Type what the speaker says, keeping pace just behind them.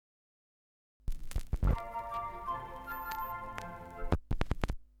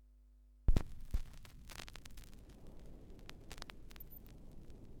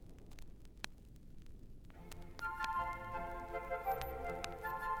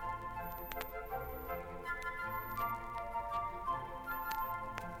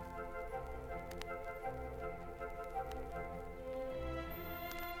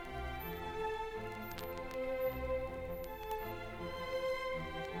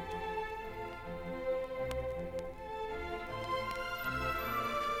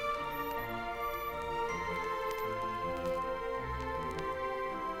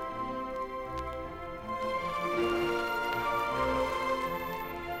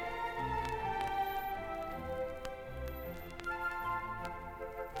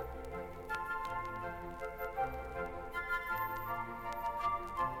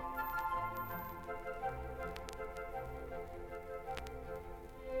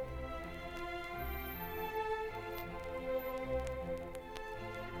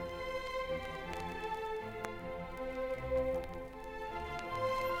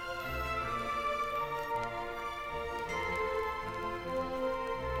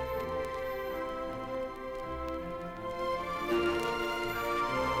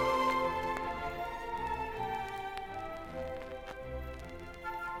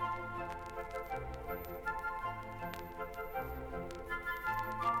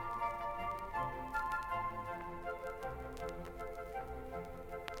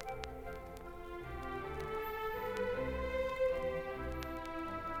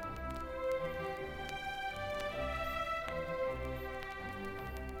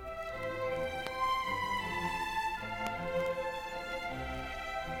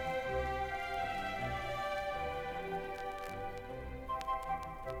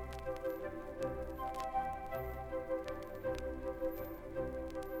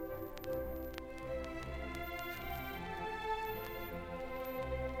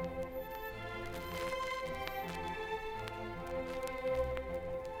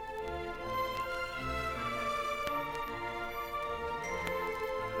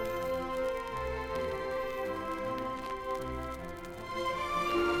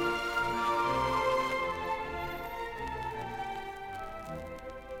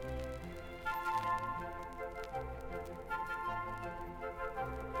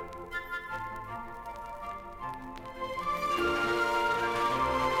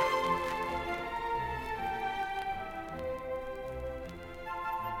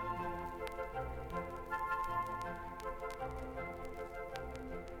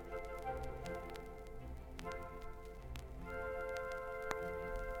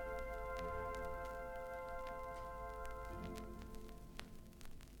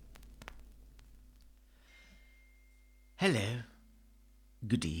Hello,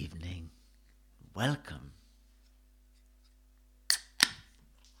 good evening, welcome.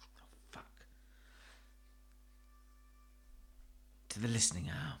 To the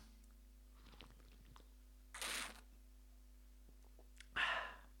listening hour.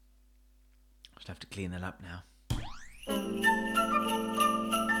 I'll have to clean that up now.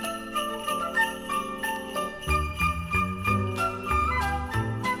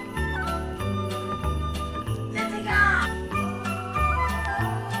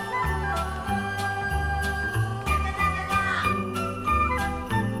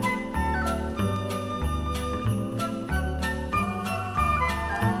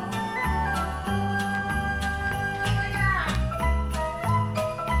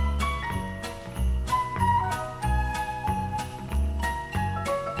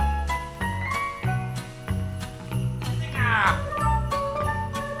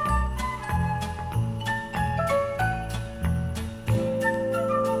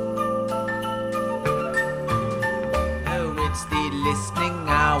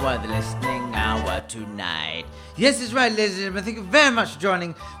 The listening hour tonight. Yes, it's right, ladies and gentlemen. Thank you very much for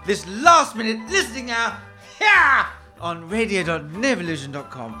joining this last minute listening hour here on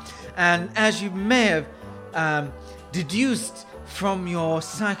radio.nevolution.com. And as you may have deduced from your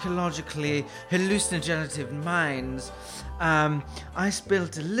psychologically hallucinogenic minds, I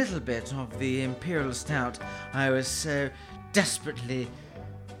spilt a little bit of the Imperial Stout I was so desperately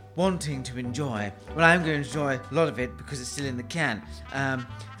wanting to enjoy. Well, I'm going to enjoy a lot of it because it's still in the can.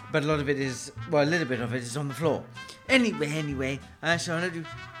 But a lot of it is, well, a little bit of it is on the floor. Anyway, I shall let you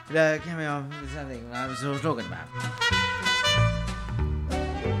carry on with something I was talking about.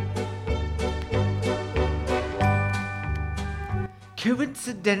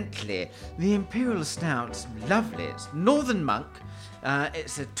 Coincidentally, the Imperial Stout's lovely. It's Northern Monk.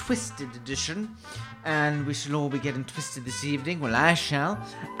 It's a twisted edition, and we shall all be getting twisted this evening. Well, I shall.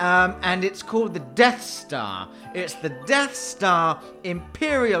 And it's called the Death Star. It's the Death Star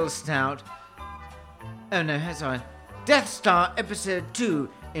Imperial Stout. Oh, no, sorry. Death Star Episode 2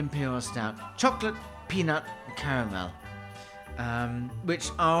 Imperial Stout. Chocolate, peanut, and caramel.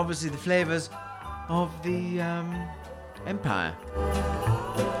 Which are obviously the flavours of the Empire.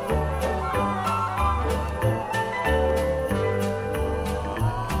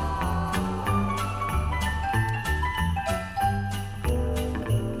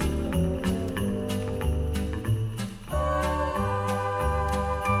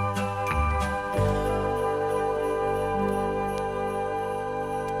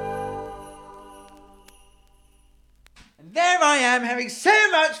 I'm having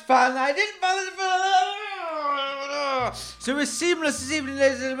so much fun, I didn't bother to... So we're seamless this evening,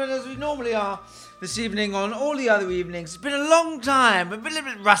 ladies and gentlemen, as we normally are this evening on all the other evenings. It's been a long time, I've been a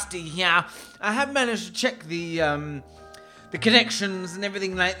little bit rusty here. I have managed to check the connections and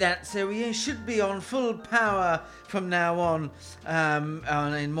everything like that, so we should be on full power from now on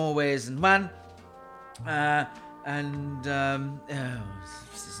in more ways than one.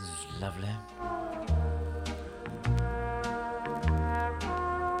 This is lovely.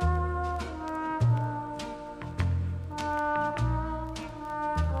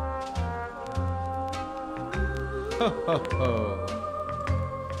 Ho, ho, ho.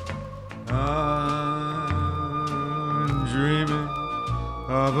 I'm dreaming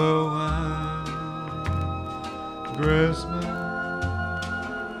of a white Christmas,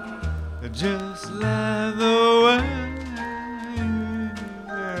 just like the way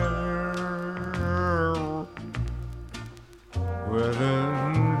where the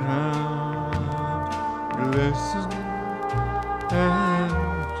clouds glisten and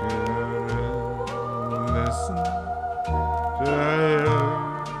listen.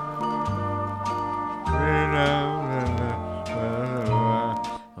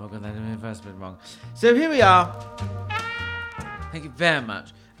 Oh, God, first bit wrong. So here we are. Thank you very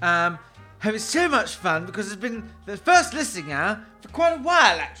much. Having so much fun because it's been the first listening hour for quite a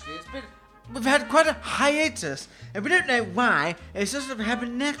while, actually. We've had quite a hiatus, and we don't know why. It's just sort of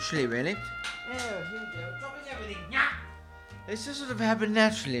happened naturally, really. Oh, here we go. Dropping everything. Yeah. It's just sort of happened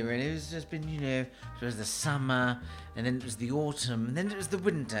naturally, really. It's just been, it was the summer, and then it was the autumn, and then it was the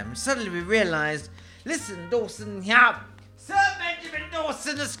winter. And suddenly we realised, listen, Dawson, Sir Benjamin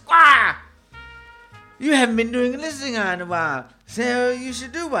Dawson, Esquire! You haven't been doing a listening hour in a while, so you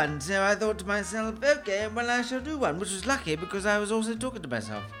should do one. So I thought to myself, okay, well, I shall do one, which was lucky because I was also talking to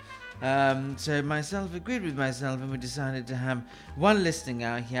myself. So myself agreed with myself and we decided to have one listening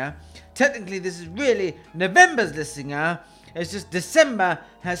hour here. Technically, this is really November's listening hour. It's just December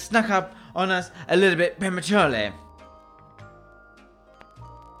has snuck up on us a little bit prematurely.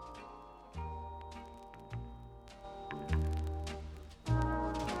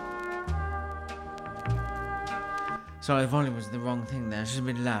 Sorry, the volume was the wrong thing there. It should have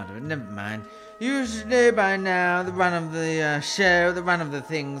been louder, but never mind. You should know by now the run of the show, the run of the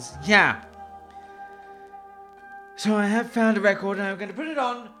things. Yeah. So I have found a record and I'm going to put it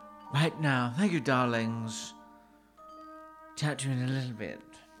on right now. Thank you, darlings. Chat to you in a little bit.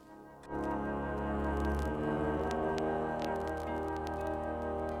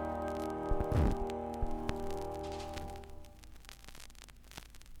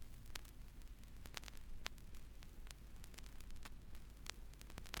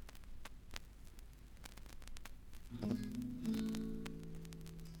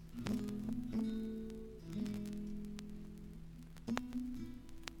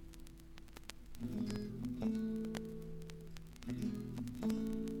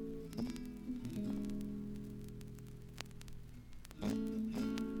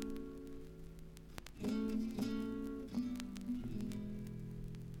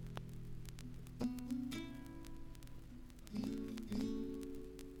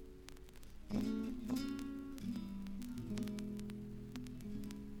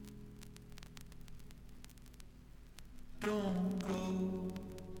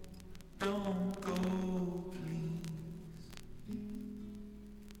 Don't go, please.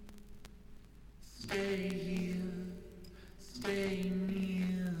 Stay here, stay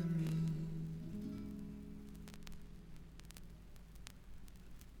near me.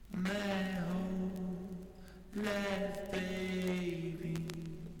 My whole life, baby,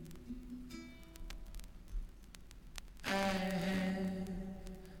 I have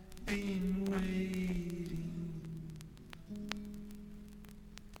been waiting.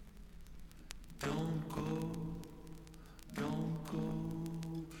 Don't go,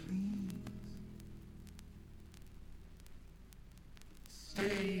 please.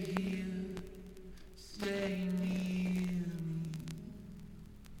 Stay here, stay near me.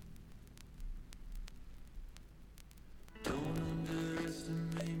 Don't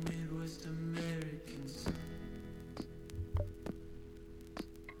underestimate Midwest Americans.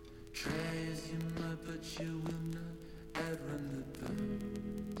 Try as you might, but you will not outrun the burn.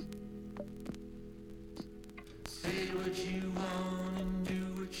 Say what you want and do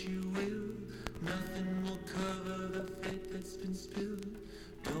what you will. Nothing will cover the fate that's been spilled.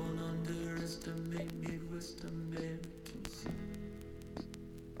 Don't underestimate Midwest Americans.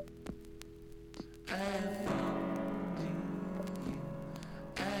 I have found you.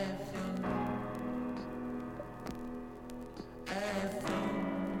 I have found. I have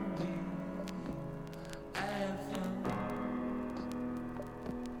found you. I have found.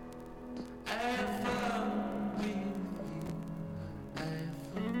 I have found with you. I have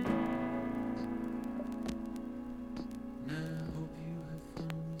found. And I hope you have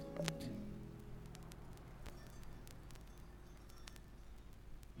fun with me too.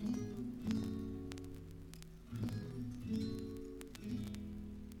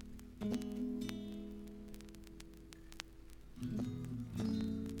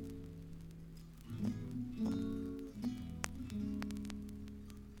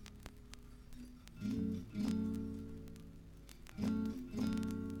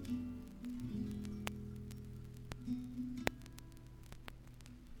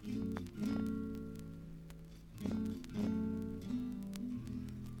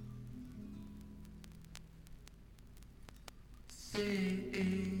 Say a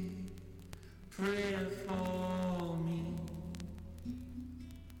prayer for me,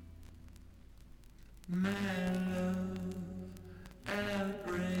 my love,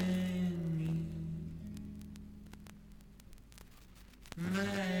 outran me,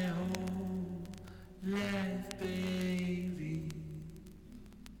 my whole life, baby.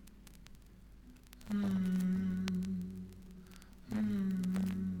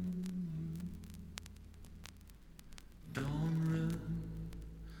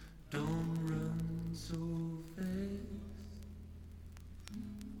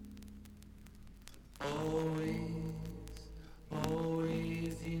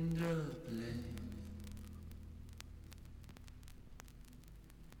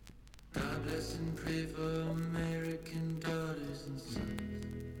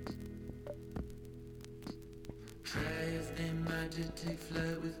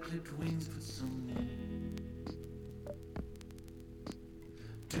 fly with clipped wings for someone.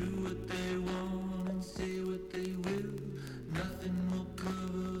 Do what they want and say what they will. Nothing will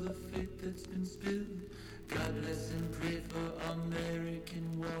cover the fate that's been spilled. God bless and pray for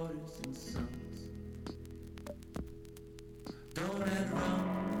American waters and suns. Don't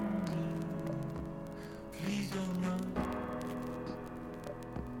outrun me. Please don't run.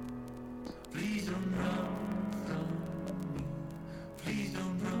 Please don't run from me. Please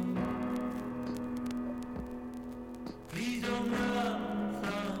don't run. Please don't run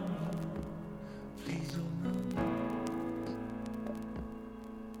from me. Please don't run.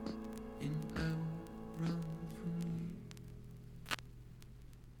 And I will run from you.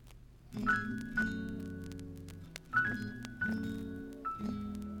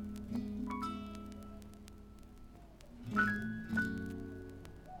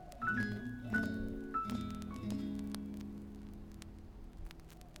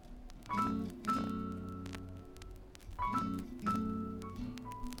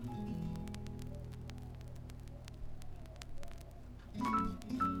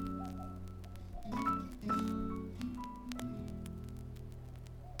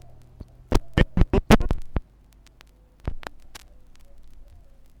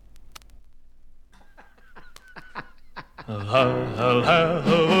 I'll have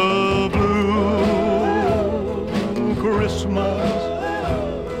a blue Christmas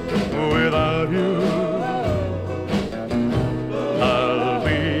without you. I'll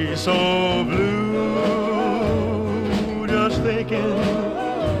be so blue just thinking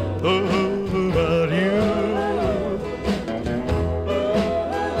about you.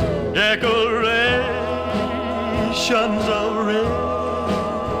 Decorations of red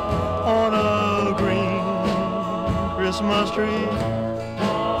on a green Christmas tree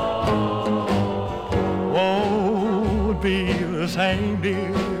won't be the same,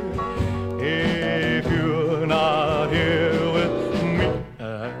 dear, if you're not here with me.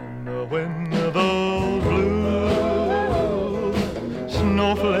 And when those blue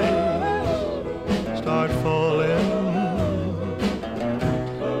snowflakes start falling,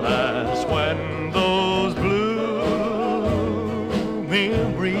 that's when those blue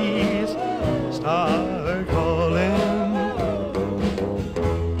memories start calling.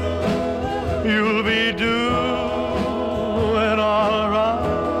 You'll be doing all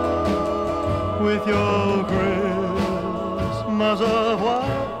right with your Christmas of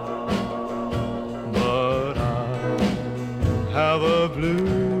white, but I have a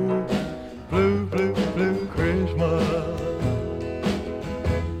blue, blue, blue, blue Christmas.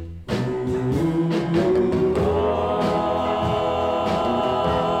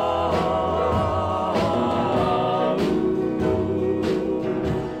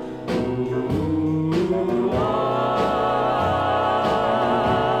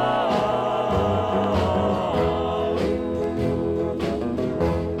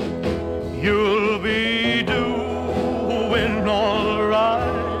 You'll be doing all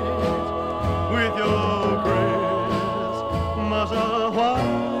right with your Christmas of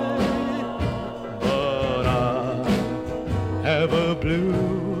white, but I have a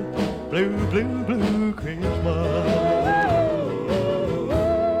blue, blue, blue, blue Christmas.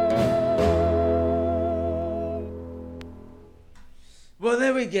 Well,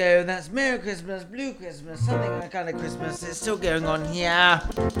 there we go. That's Merry Christmas, Blue Christmas, something like kind of Christmas. It's still going on here.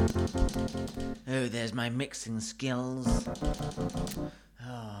 Oh, there's my mixing skills.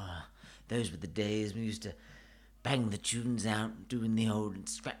 Oh, those were the days we used to bang the tunes out, doing the old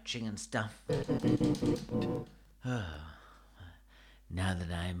scratching and stuff. Oh, now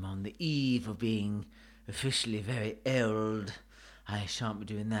that I'm on the eve of being officially very old, I shan't be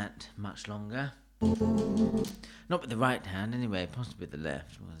doing that much longer. Not with the right hand, anyway, possibly with the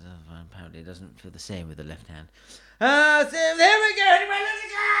left. Well, apparently it doesn't feel the same with the left hand. So there we go, anyway, let's go!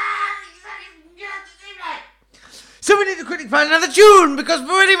 So we need to quickly find another tune, because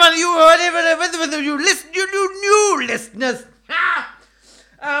for anyone of you, whether you listen, you new listeners, that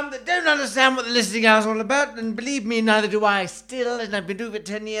don't understand what the listening hour is all about, and believe me, neither do I still, and I've been doing it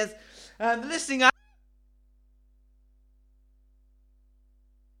for 10 years. The listening hour.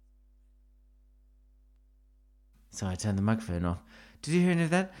 So I turned the microphone off. Did you hear any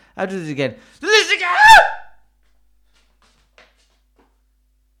of that? I'll do this again. The listening hour!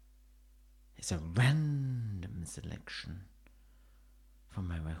 It's a random selection from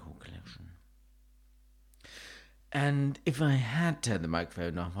my record collection. And if I had turned the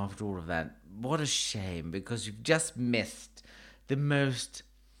microphone off after all of that, what a shame, because you've just missed the most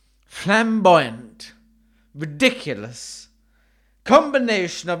flamboyant, ridiculous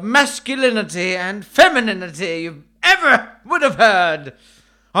combination of masculinity and femininity you've ever would have heard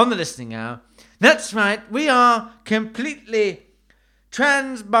on the listening hour. That's right, we are completely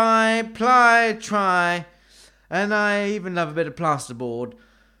trans, bi, ply, tri, and I even love a bit of plasterboard.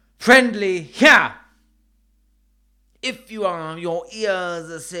 Friendly, yeah! If you are, your ears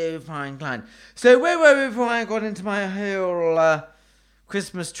are so far inclined. So where were we before I got into my whole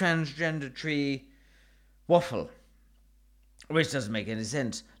Christmas transgender tree waffle? Which doesn't make any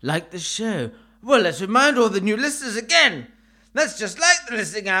sense. Like the show. Well, let's remind all the new listeners again. That's just like the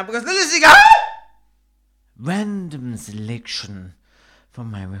listening hour, because the listening hour... Random selection from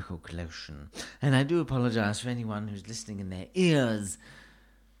my record collection. And I do apologise for anyone who's listening in their ears,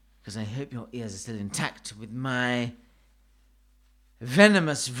 because I hope your ears are still intact with my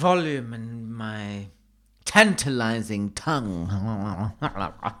venomous volume and my tantalising tongue.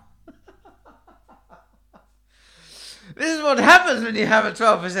 This is what happens when you have a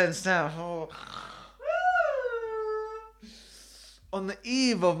 12% stout. Oh. On the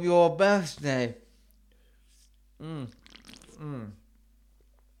eve of your birthday.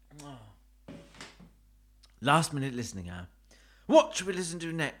 Last minute listening hour. What should we listen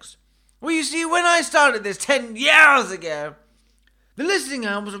to next? Well, you see, when I started this 10 years ago, the listening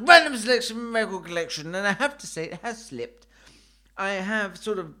hour was a random selection from a record collection, and I have to say it has slipped. I have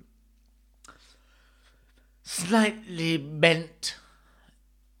sort of slightly bent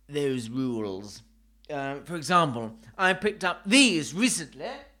those rules. For example, I picked up these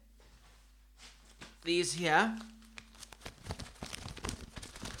recently. These here.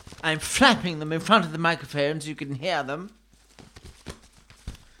 I'm flapping them in front of the microphone so you can hear them.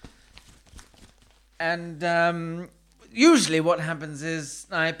 And usually what happens is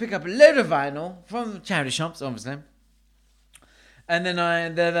I pick up a load of vinyl from the charity shops, obviously. And then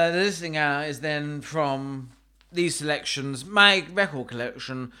the listening hour is then from these selections, my record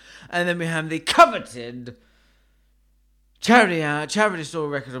collection, and then we have the coveted charity store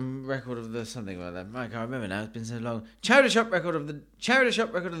record of the something like that. I can't remember now. It's been so long. Charity shop record of the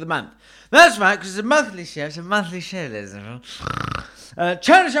month. That's right, because it's a monthly show. It's a monthly show, ladies and gentlemen.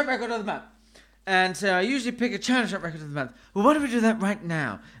 Charity shop record of the month. And so I usually pick a charity shop record of the month. Well, why don't we do that right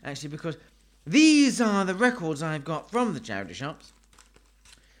now? Actually, because these are the records I've got from the charity shops.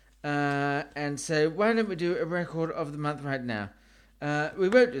 And so why don't we do a record of the month right now? We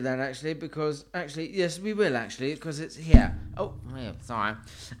won't do that actually, because yes, we will actually, because it's here. Oh, yeah, sorry.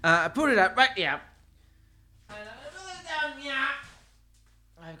 I put it up right here. And I'm going to put those down here.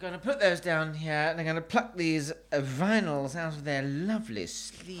 I'm going to put those down here, and I'm going to pluck these vinyls out of their lovely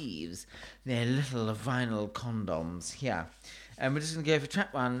sleeves. Their little vinyl condoms here. And we're just going to go for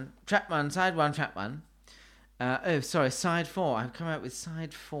track one, side one, track one. Side 4. I've come out with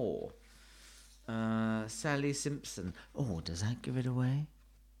side 4. Sally Simpson. Oh, does that give it away?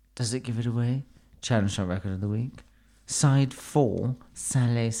 Does it give it away? Challenge Shop Record of the Week. Side 4,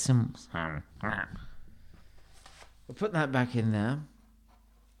 Sally Simpson. We'll put that back in there.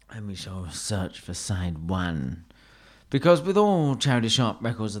 And we shall search for side 1. Because with all Charity Shop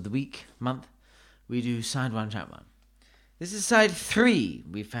Records of the Week, month, we do side 1, track 1. This is side 3.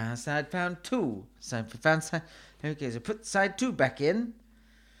 We found 2. Okay, so put side 2 back in.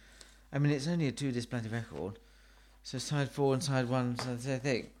 I mean, it's only a 2-disc bloody record. So side 4 and side 1, so that's the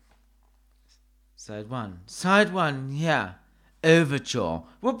thing. Side 1. Side 1, yeah. Overture.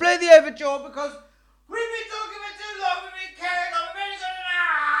 We'll play the overture because we've been talking for too long. We've been carrying on. We've only got an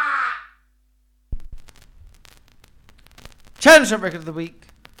hour. Challenge Shop Record of the Week.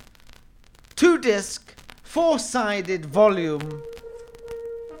 2-disc, 4-sided volume.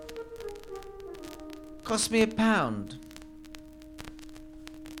 Cost me £1.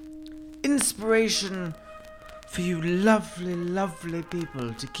 Inspiration for you lovely, lovely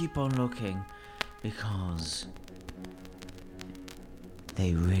people to keep on looking, because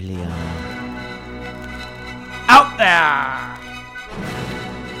they really are out there.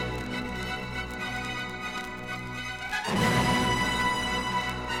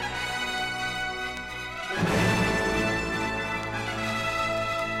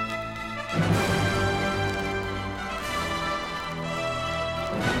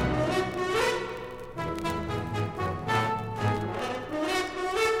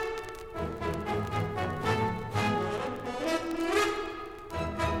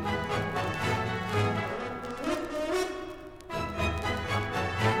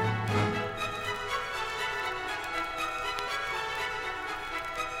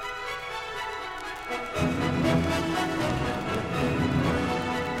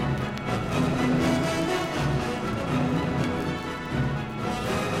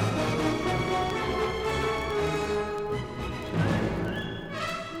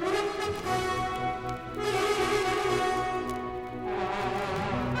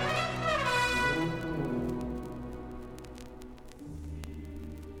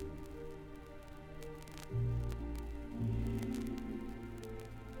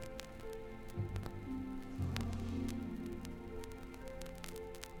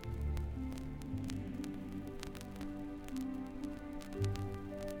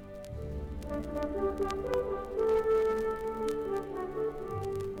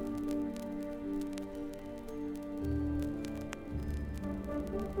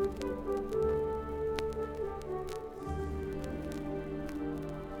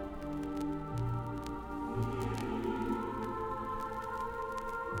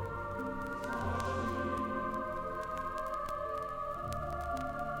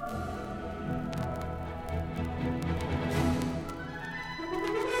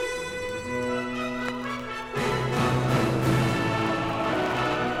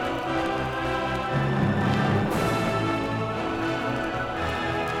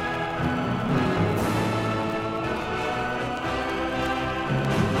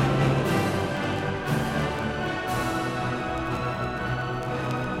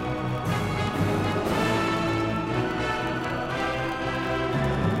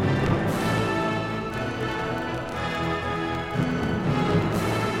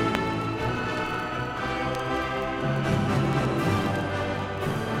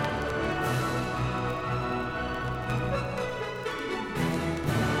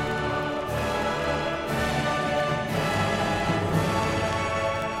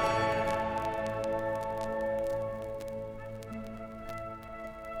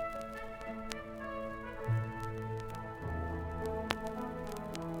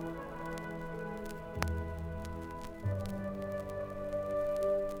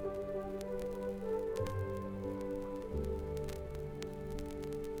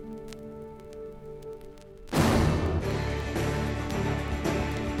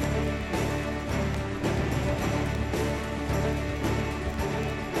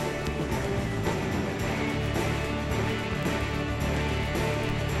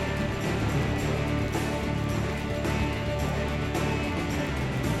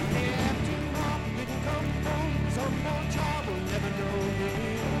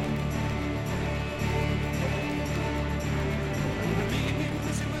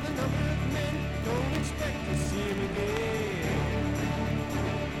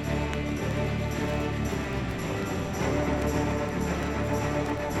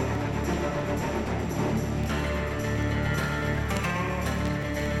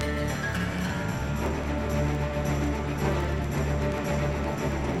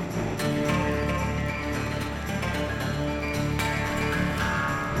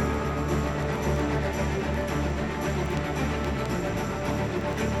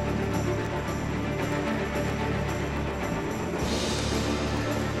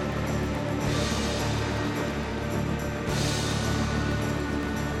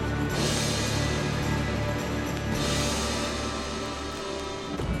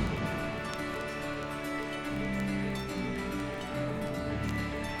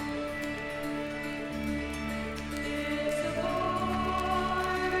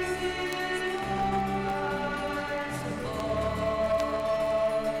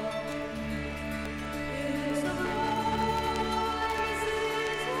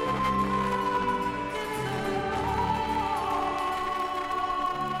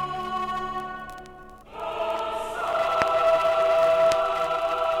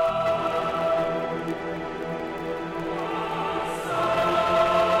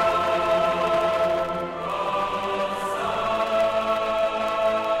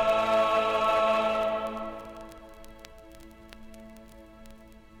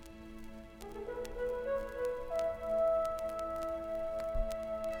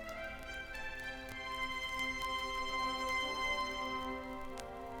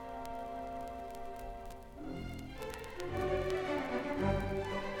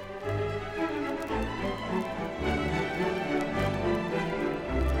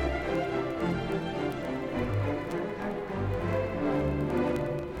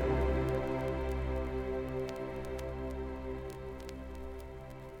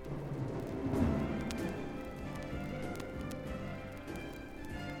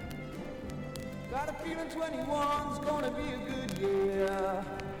 Got a feeling 21's gonna be a good year,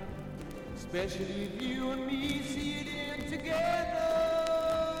 especially if you and me see it in together.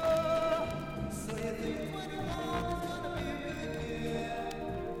 So you think 21's gonna be a good year,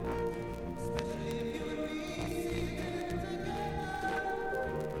 especially if you and me see it in together.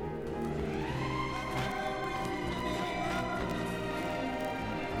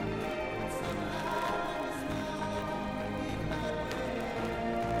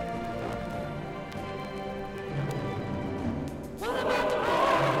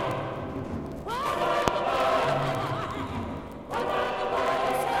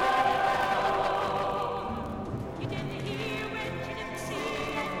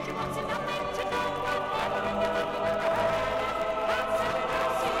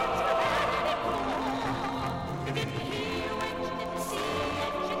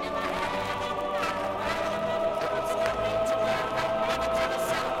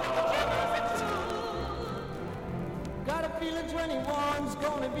 2021's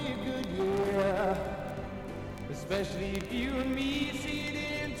gonna be a good year, especially if you and me see it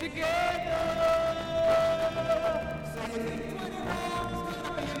in together. Say 2021's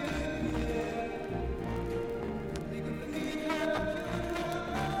gonna be a good year.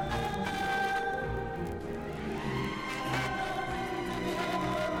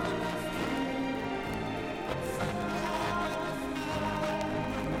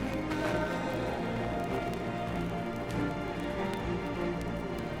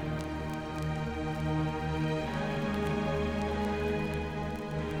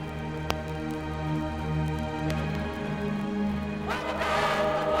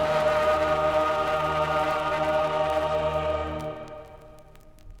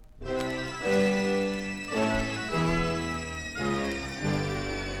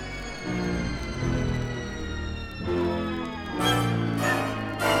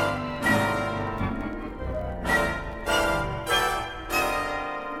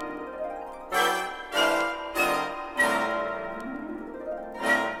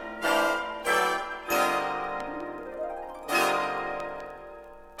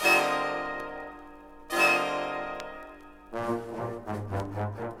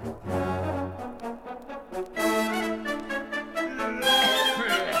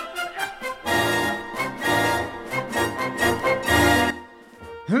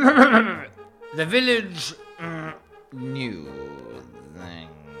 The village news.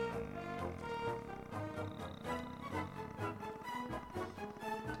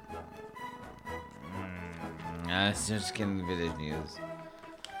 Let's just get in the village news.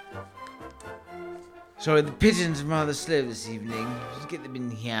 Sorry, the pigeons are rather slow this evening. Just get them in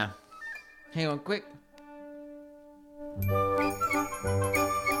here. Hang on, quick.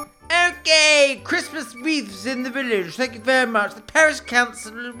 Okay, Christmas wreaths in the village. Thank you very much. The parish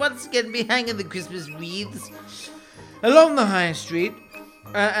council will once again be hanging the Christmas wreaths along the high street.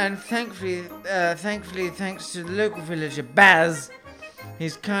 And thankfully, thanks to the local villager Baz,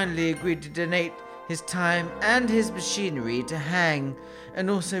 he's kindly agreed to donate his time and his machinery to hang and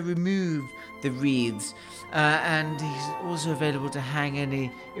also remove the wreaths. And he's also available to hang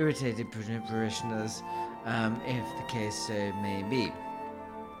any irritated parishioners, if the case so may be.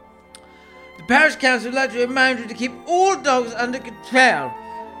 The parish council would like to remind you to keep all dogs under control.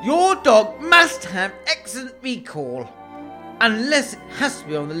 Your dog must have excellent recall, unless it has to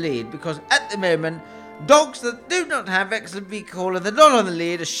be on the lead, because at the moment, dogs that do not have excellent recall and they're not on the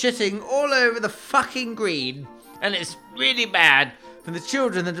lead are shitting all over the fucking green. And it's really bad for the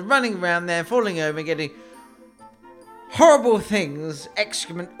children that are running around there, falling over and getting horrible things,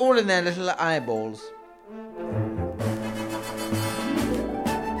 excrement, all in their little eyeballs.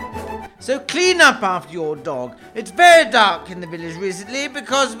 So clean up after your dog. It's very dark in the village recently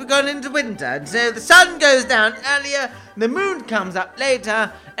because we've gone into winter, and so the sun goes down earlier, the moon comes up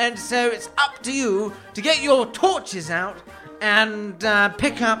later, and so it's up to you to get your torches out and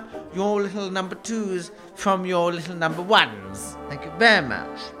pick up your little number 2s from your little number 1s. Thank you very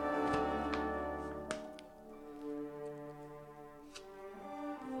much.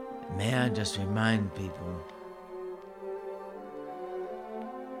 May I just remind people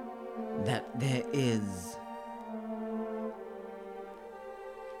that there is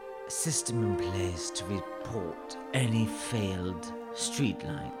a system in place to report any failed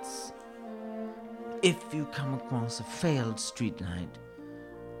streetlights. If you come across a failed streetlight,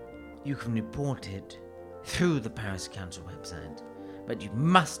 you can report it through the Paris Council website, but you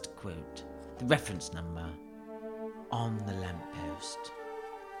must quote the reference number on the lamppost.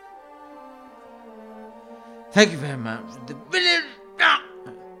 Thank you very much. The village...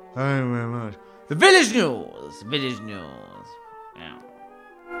 Thank you very much. The village news. Village news. Yeah.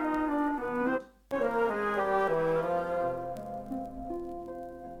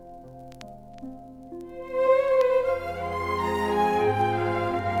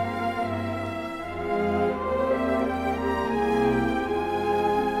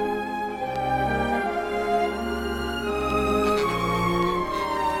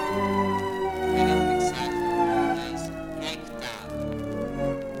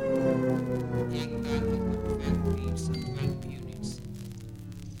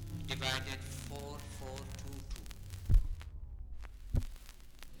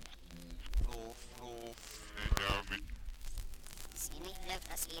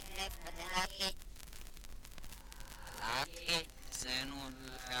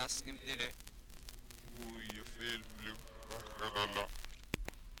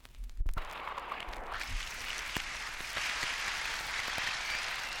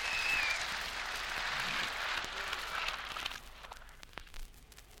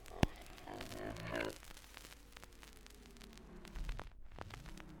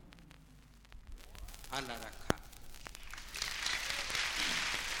 Allah Rakha.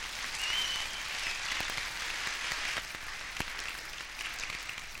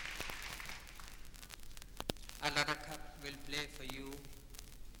 Allah Rakha will play for you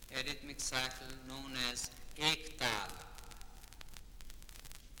a rhythmic cycle known as Ek Tal.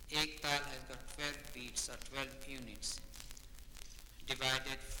 Ek Tal has got 12 beats or 12 units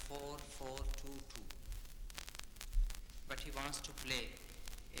divided 4, 4, 2, 2. But he wants to play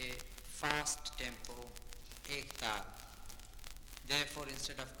a fast tempo Ek Tal. Therefore,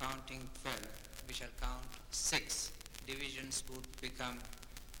 instead of counting 12, we shall count 6. Divisions would become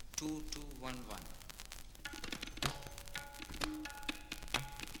 2, 2, 1, 1.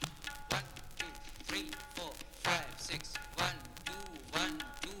 1, 2, 3, 4, 5, 6. 1, 2, 1,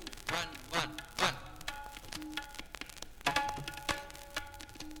 2, 1, 1, 1.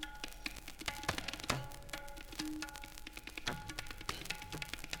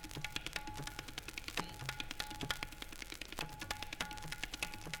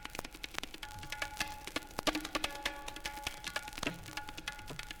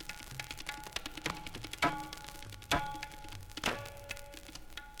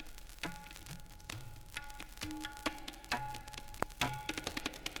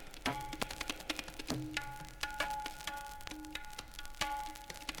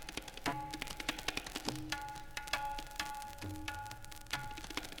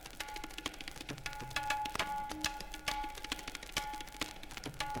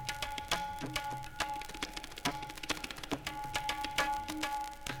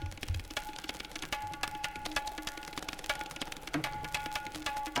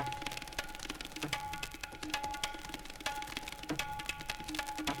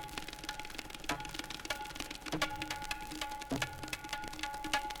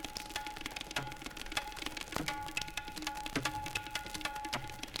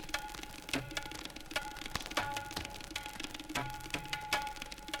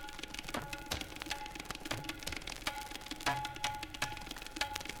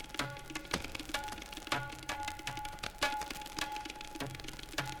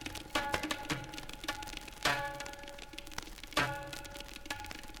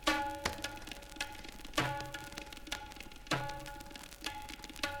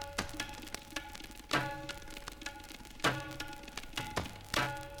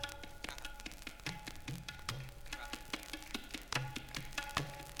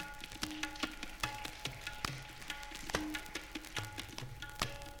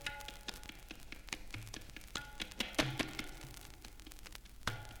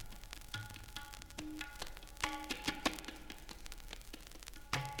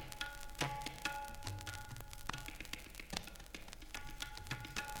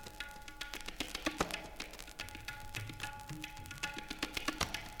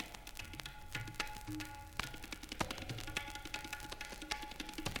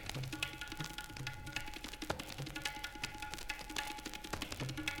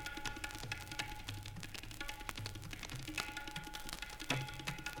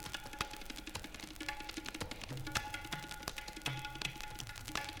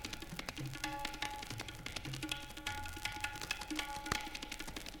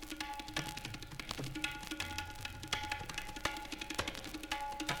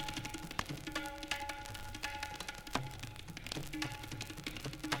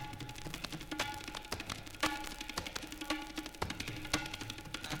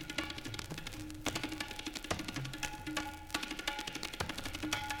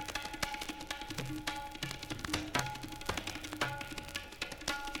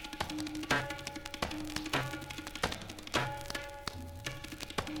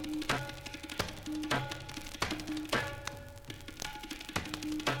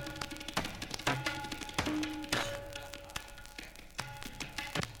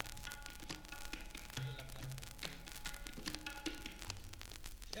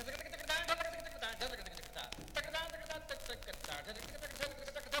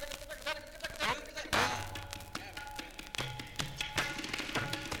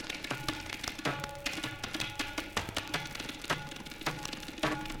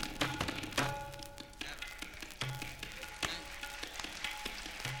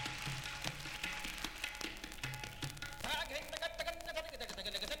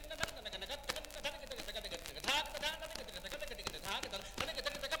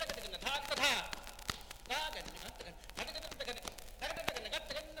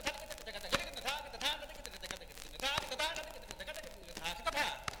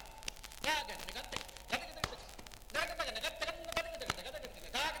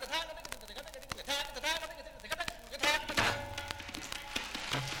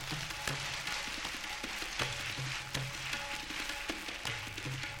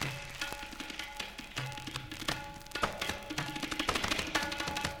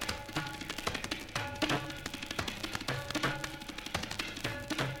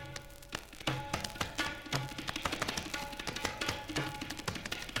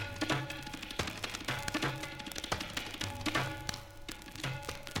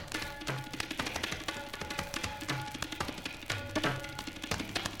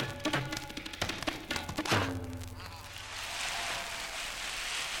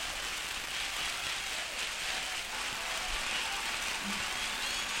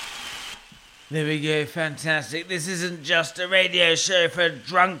 There we go, fantastic. This isn't just a radio show for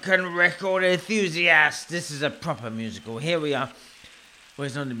drunken record enthusiasts. This is a proper musical. Here we are. Well,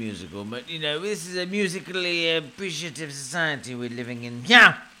 it's not a musical, but, this is a musically appreciative society we're living in.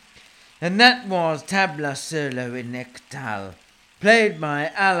 Yeah! And that was Tabla Solo in Ektal, played by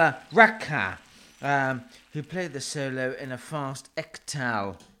Ala Raka, who played the solo in a fast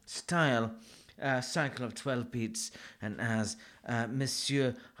Ektal style cycle of 12 beats, and as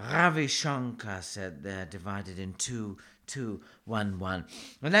Monsieur Ravi Shankar said, they're divided in 2-2-1-1.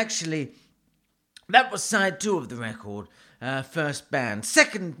 And actually, that was side 2 of the record. First band.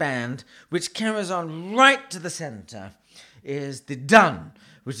 Second band, which carries on right to the centre, is the Dun,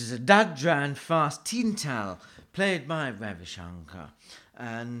 which is a Dadra and fast Teental, played by Ravi Shankar.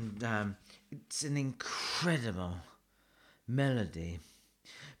 And it's an incredible melody,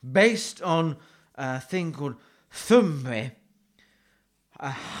 based on a thing called Thumri, a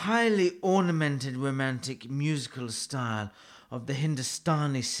highly ornamented romantic musical style of the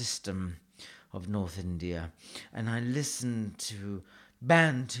Hindustani system of North India. And I listened to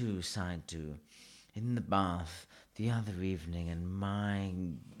Band 2, Side 2, in the bath the other evening, and my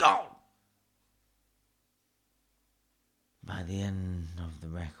God! By the end of the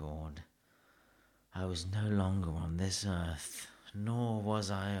record, I was no longer on this earth, nor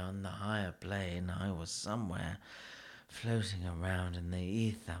was I on the higher plane. I was somewhere floating around in the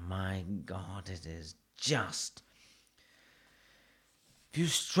ether. My God, it is just... If you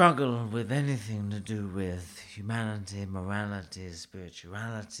struggle with anything to do with humanity, morality,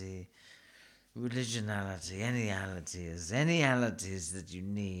 spirituality, religionality, anyalities that you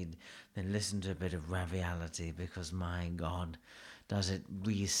need, then listen to a bit of Raviality, because my God, does it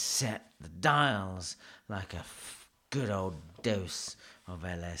reset the dials like a good old dose of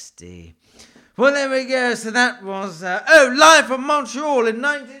LSD. Well, there we go. So that was, live from Montreal in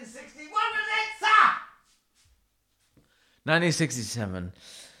 1960. What was it, sir? 1967.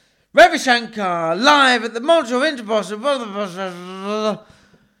 Ravi Shankar live at the Montreal Interboss.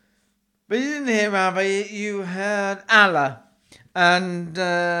 But you didn't hear Ravi, you heard Allah. And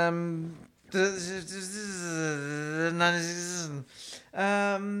so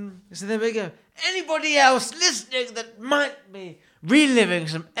there we go. Anybody else listening that might be reliving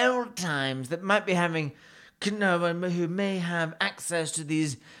some old times, that might be having, who may have access to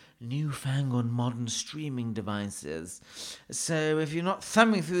these newfangled modern streaming devices. So if you're not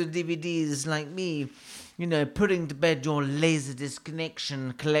thumbing through the DVDs like me, putting to bed your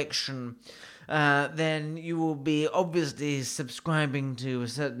Laserdisc collection, then you will be obviously subscribing to a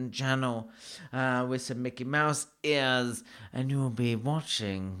certain channel with some Mickey Mouse ears, and you will be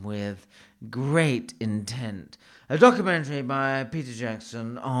watching with great intent a documentary by Peter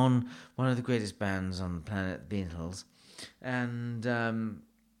Jackson on one of the greatest bands on the planet, the Beatles. And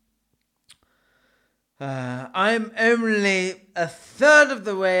I'm only a third of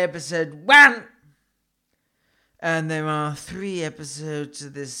the way, episode 1, and there are 3 episodes to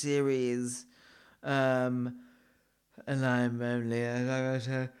this series, and I'm only,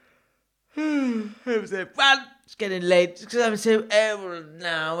 episode 1. It's getting late, because I'm so old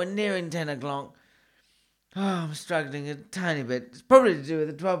now, we're nearing 10 o'clock. Oh, I'm struggling a tiny bit. It's probably to do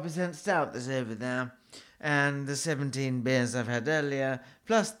with the 12% stout that's over there, and the 17 beers I've had earlier,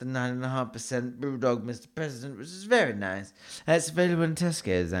 plus the 9.5% Brewdog Mr. President, which is very nice. It's available in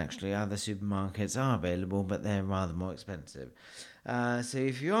Tesco's, actually. Other supermarkets are available, but they're rather more expensive. So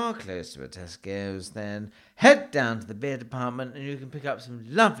if you are close to a Tesco's, then head down to the beer department and you can pick up some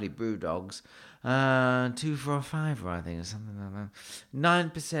lovely Brewdogs. 2 for a $5, I think, or something like that.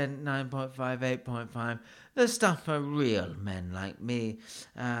 9%, 9.5, 8.5. The stuff for real men like me,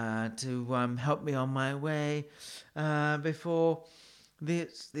 to help me on my way before the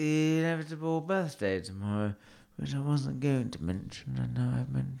inevitable birthday tomorrow, which I wasn't going to mention. I know I've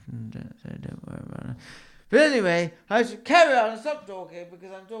mentioned it, so don't worry about it. But anyway, I should carry on and stop talking,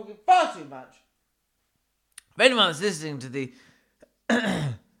 because I'm talking far too much. If anyone's listening to the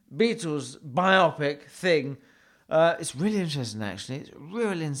Beatles biopic thing, it's really interesting, actually. It's a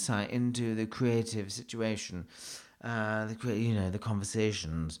real insight into the creative situation, the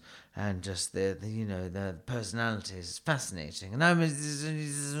conversations, and just the personalities. It's fascinating. And I'm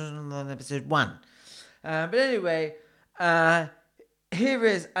on episode 1. But anyway, here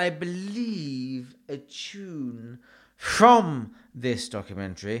is, I believe, a tune from this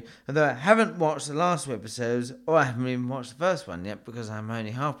documentary, although I haven't watched the last 2 episodes, or I haven't even watched the first one yet, because I'm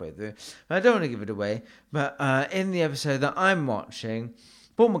only halfway through. But I don't want to give it away. But in the episode that I'm watching,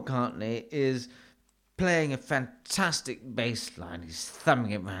 Paul McCartney is playing a fantastic bass line. He's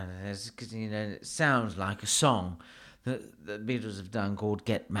thumbing it around, because it sounds like a song that the Beatles have done called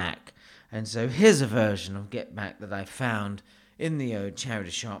Get Back. And so here's a version of Get Back that I found in the old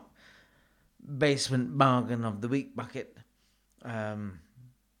charity shop, basement bargain of the week bucket,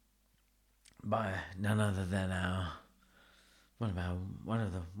 by none other than one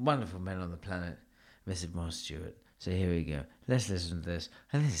of the wonderful men on the planet, Mr. Moss Stewart. So here we go. Let's listen to this.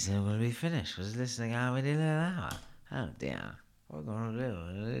 And this is not going to be finished because it's listening hour within an hour. Oh dear. What are we going to do? What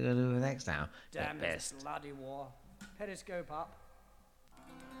are we going to do with next hour? Damn this bloody war. Periscope up.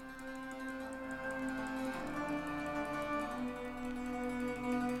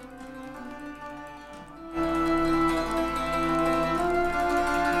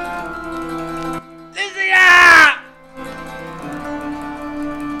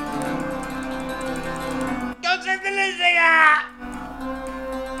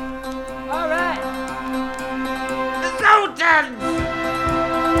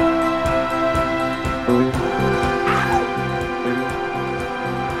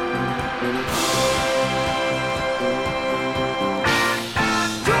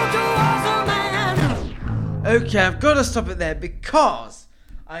 Okay, I've got to stop it there because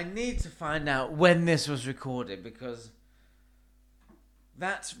I need to find out when this was recorded, because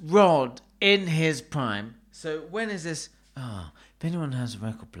that's Rod in his prime. So when is this? If anyone has a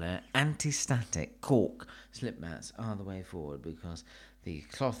record player, anti-static cork slip mats are the way forward, because the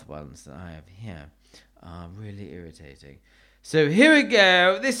cloth ones that I have here are really irritating. So here we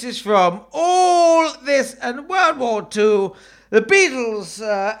go. This is from All This and World War II, the Beatles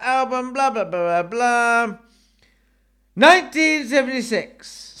album, blah, blah, blah, blah, blah.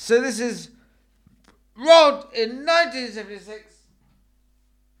 1976. So this is Rod in 1976,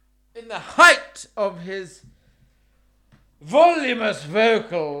 in the height of his voluminous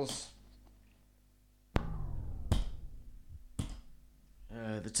vocals.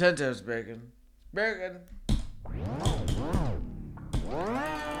 The turntable's broken.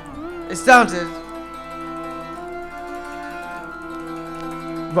 It started.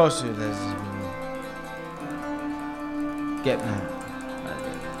 Most of this is Get Back.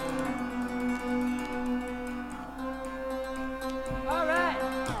 All right.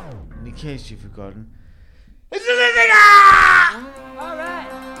 In case you've forgotten, it's a living All right.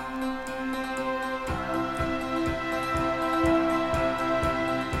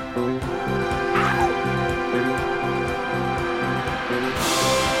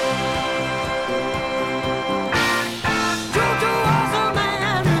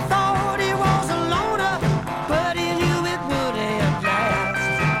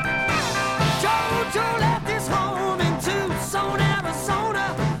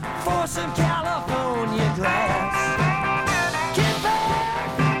 Some California glass.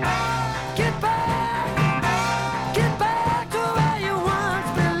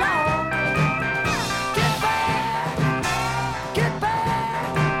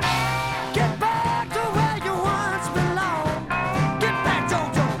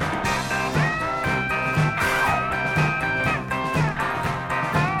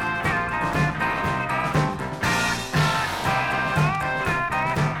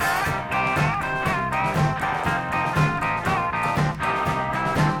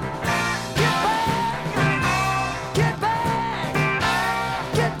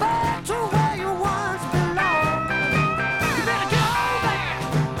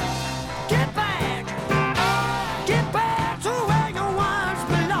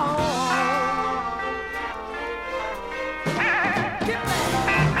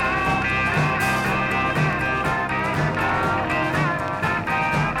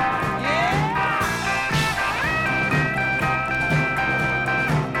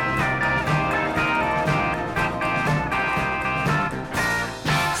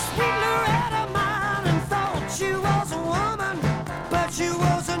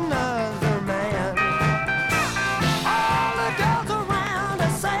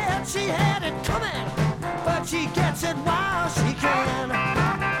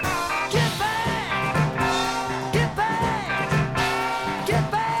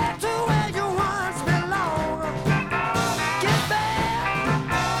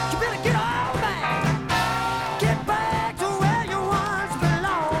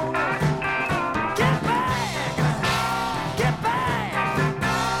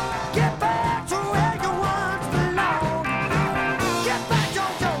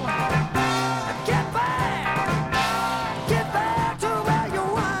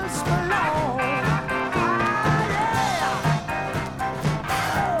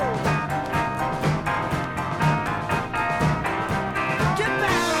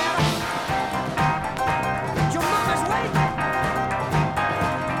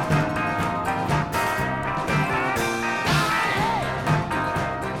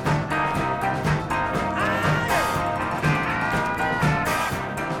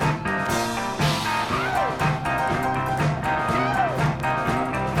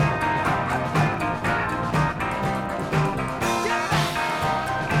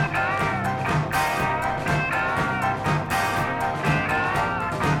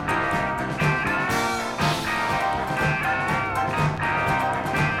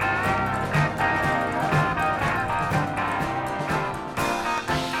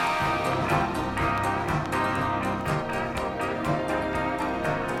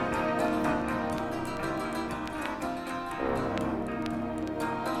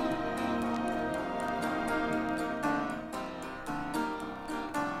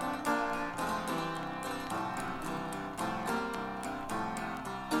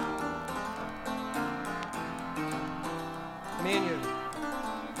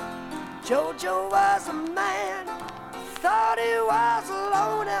 Jojo was a man, thought he was a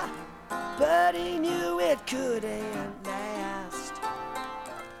loner, but he knew it couldn't last.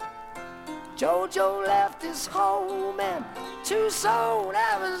 Jojo left his home in Tucson,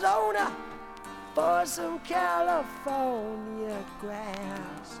 Arizona, for some California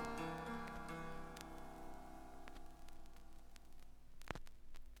grass.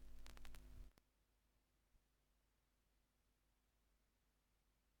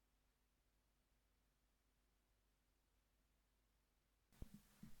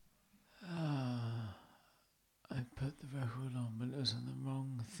 I put the record on, but it was on the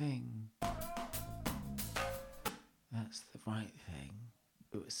wrong thing. That's the right thing.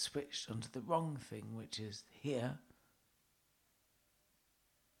 It was switched onto the wrong thing, which is here.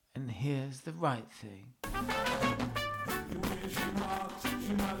 And here's the right thing.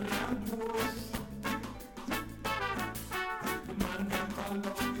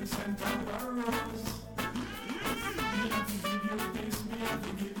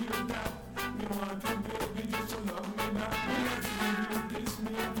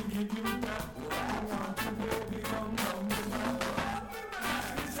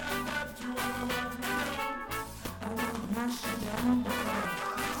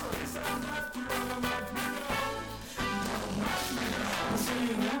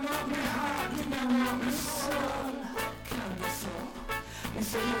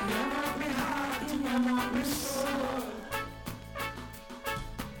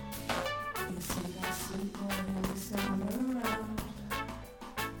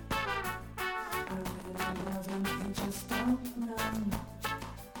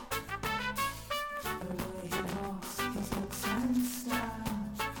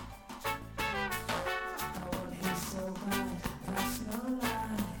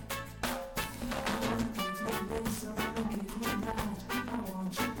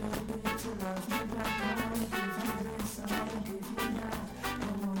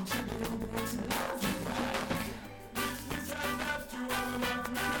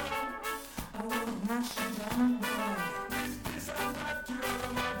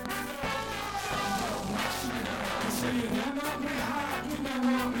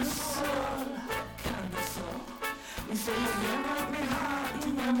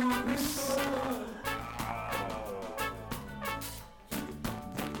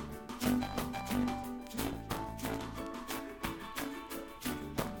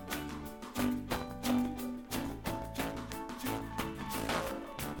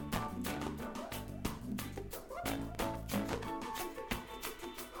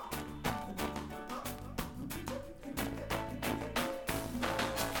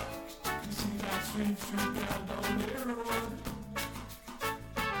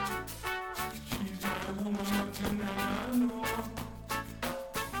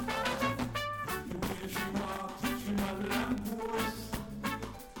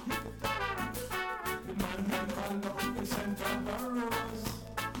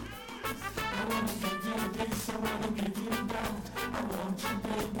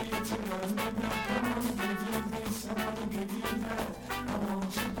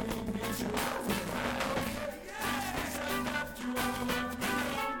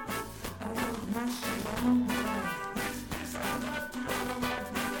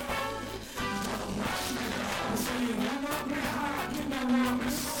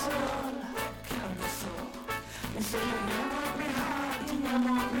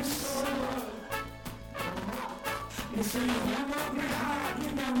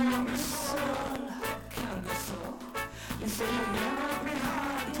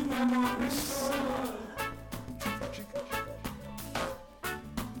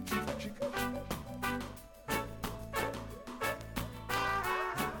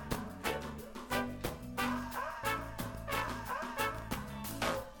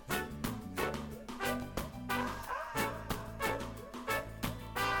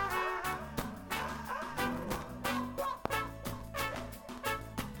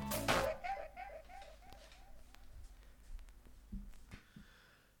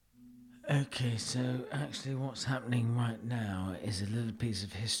 Okay, so actually what's happening right now is a little piece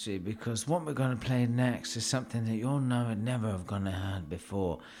of history, because what we're going to play next is something that you'll never have gone to heard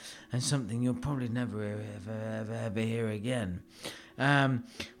before, and something you'll probably never ever hear again.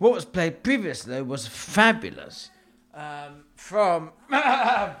 What was played previously was Fabulous from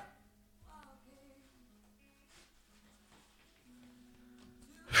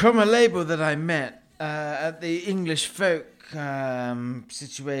from a label that I met at the English folk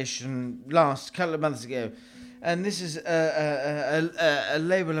situation last couple of months ago, and this is a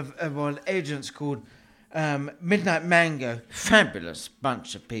label of agents called Midnight Mango, fabulous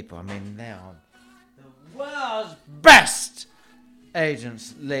bunch of people. I mean, they are the world's best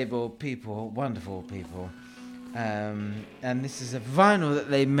agents, label people, wonderful people. And this is a vinyl that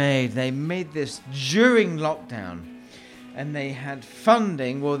they made. They made this during lockdown, and they had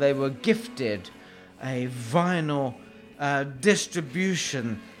funding. Well, they were gifted a vinyl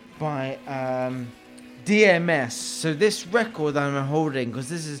distribution by DMS. So this record I'm holding, because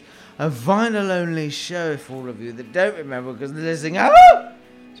this is a vinyl-only show for all of you that don't remember, because they're listening. Oh!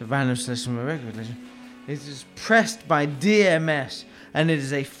 It's a random selection of a record. It is pressed by DMS, and it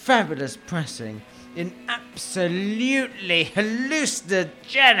is a fabulous pressing in absolutely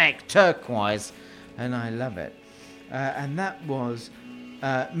hallucinogenic turquoise, and I love it. And that was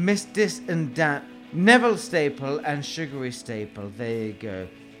Miss Dis and Dat, Neville Staple and Sugary Staple. There you go.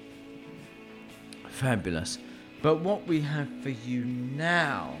 Fabulous. But what we have for you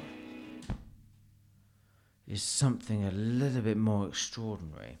now is something a little bit more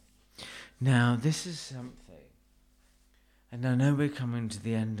extraordinary. Now, this is something, and I know we're coming to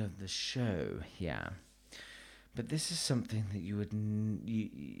the end of the show here, but this is something that you would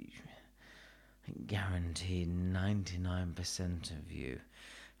guarantee 99% of you,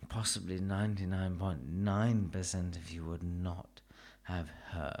 possibly 99.9% of you would not have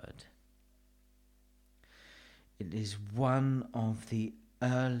heard. It is one of the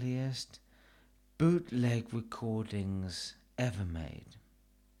earliest bootleg recordings ever made.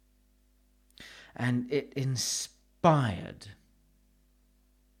 And it inspired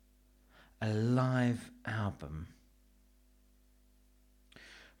a live album,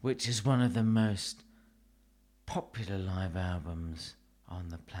 which is one of the most popular live albums on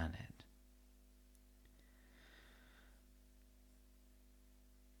the planet.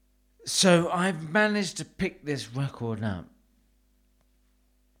 So I've managed to pick this record up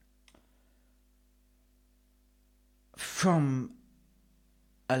from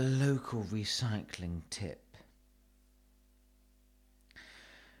a local recycling tip.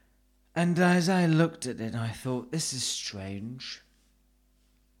 And as I looked at it, I thought, this is strange.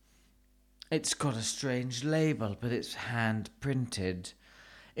 It's got a strange label, but it's hand printed.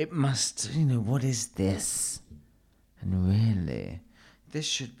 It must, what is this? And really, this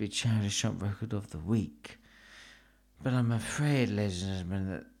should be Charity Shop Record of the Week. But I'm afraid, ladies and gentlemen,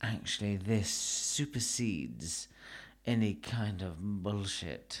 that actually this supersedes any kind of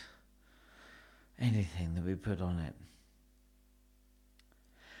bullshit, anything that we put on it.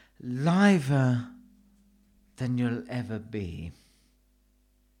 Liver Than You'll Ever Be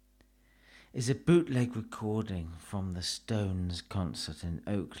is a bootleg recording from the Stones concert in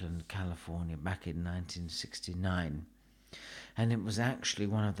Oakland, California, back in 1969. And it was actually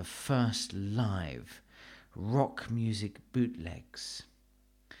one of the first live rock music bootlegs.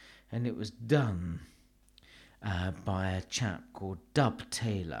 And it was done by a chap called Dub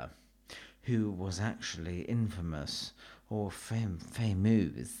Taylor, who was actually infamous or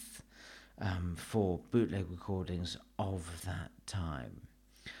famous for bootleg recordings of that time.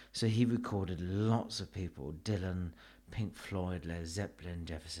 So he recorded lots of people: Dylan, Pink Floyd, Led Zeppelin,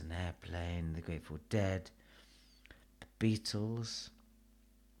 Jefferson Airplane, The Grateful Dead, the Beatles,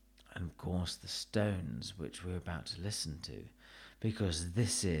 and of course the Stones, which we're about to listen to, because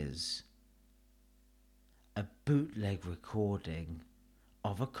this is a bootleg recording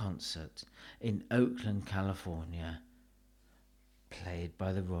of a concert in Oakland, California, played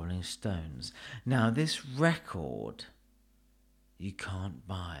by the Rolling Stones. Now, this record you can't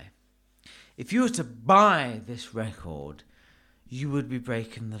buy. If you were to buy this record, you would be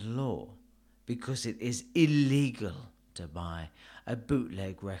breaking the law, because it is illegal to buy a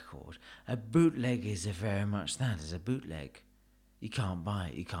bootleg record. A bootleg is very much that, is a bootleg. You can't buy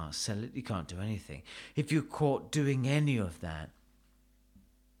it, you can't sell it, you can't do anything. If you're caught doing any of that,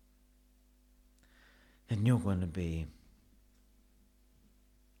 then you're going to be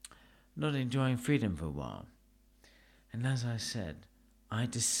not enjoying freedom for a while. And as I said, I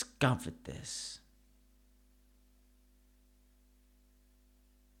discovered this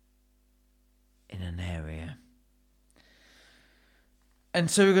in an area.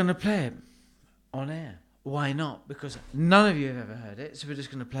 And so we're going to play it on air. Why not? Because none of you have ever heard it, so we're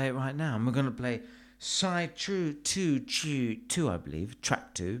just going to play it right now. And we're going to play side 2, I believe,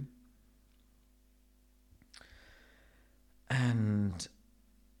 track 2. And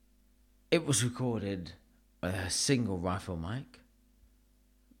it was recorded with a single rifle mic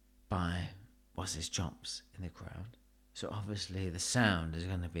by What's His Chops in the crowd. So obviously the sound is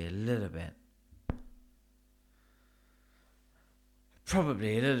going to be a little bit,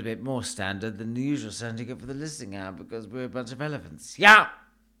 probably a little bit more standard than the usual sound you get for the listening hour, because we're a bunch of elephants. Yeah!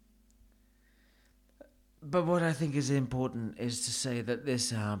 But what I think is important is to say that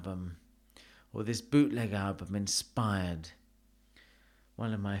this album, or this bootleg album, inspired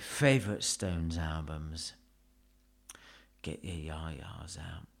one of my favourite Stones albums, Get Your Ya-Ya's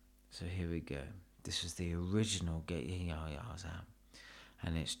Out. So here we go. This is the original Get Your Ya-Ya's Out.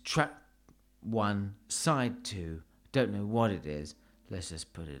 And it's track 1, side 2. Don't know what it is. Let's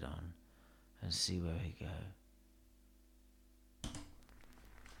just put it on and see where we go.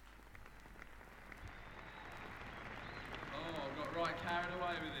 Oh, I got right carried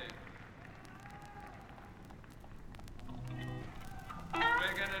away with it.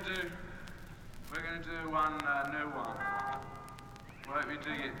 We're gonna do one new one. Won't we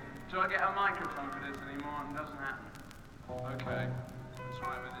do it? Do I get a microphone for this anymore? It doesn't happen. Okay, let's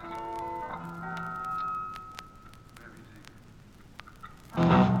try with this. Won't we do the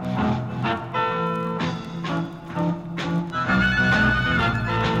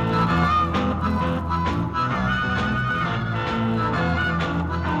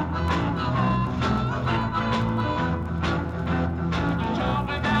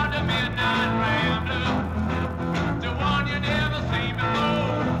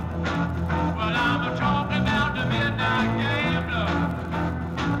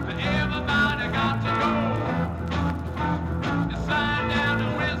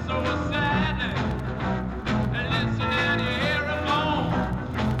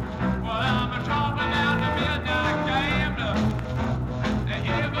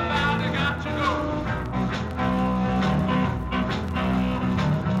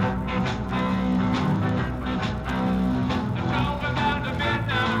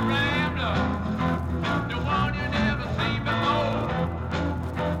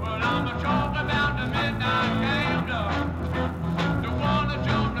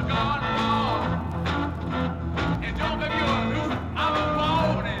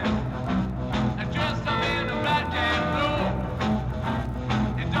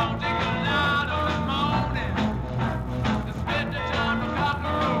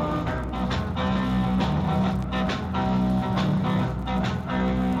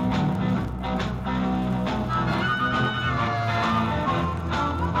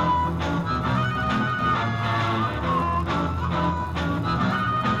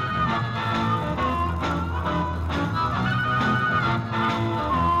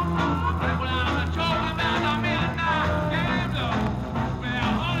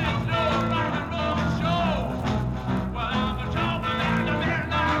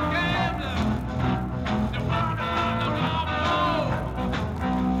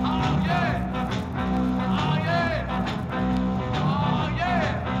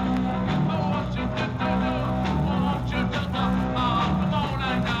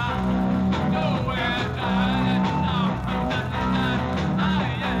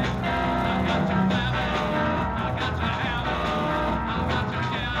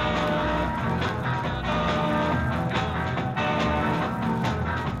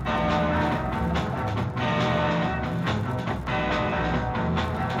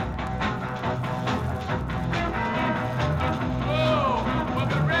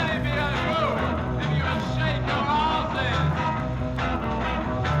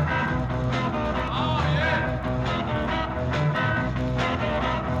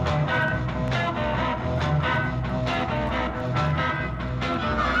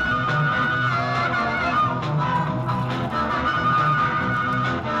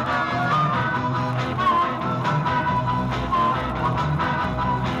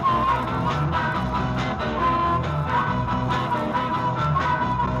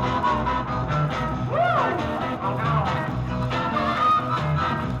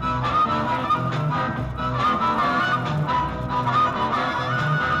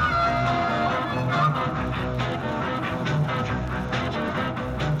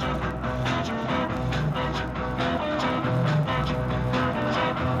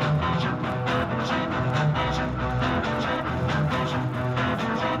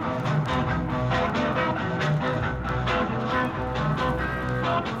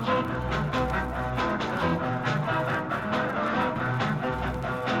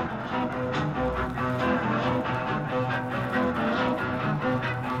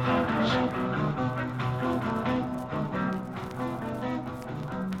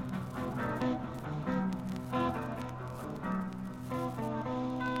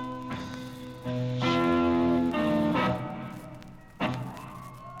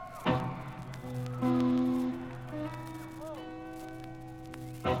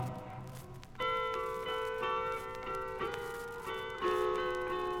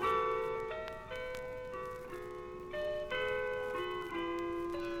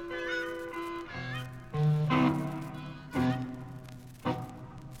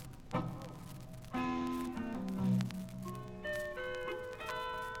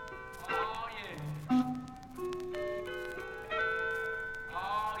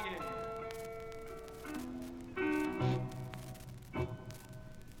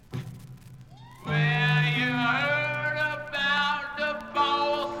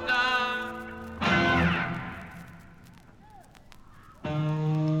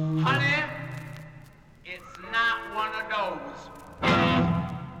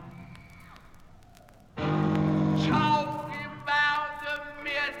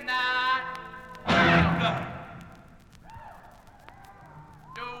midnight rambler,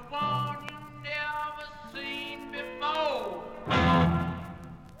 the one you never seen before.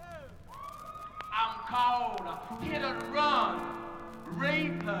 I'm called a hit and run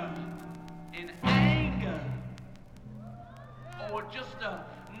raper in anger, or just a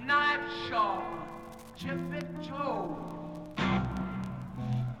knife sharp chippy toe,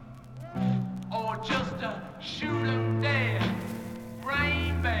 or just a shoot 'em dead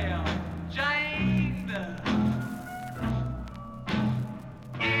brain bell Jane.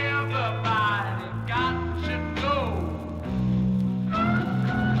 Everybody got to go.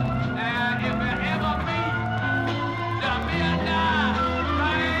 And if you ever meet the midnight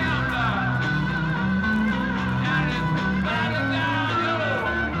rambler, and it's better down your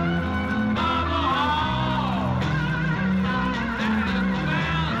mama hall, and it's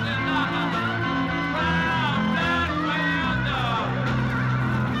bouncing on the ground that rambler.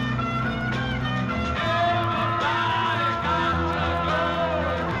 Everybody got to go.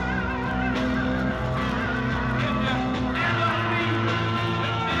 If you ever meet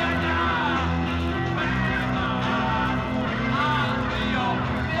the midnight rambler, I'll be your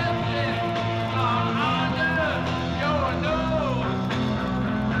business from under your nose.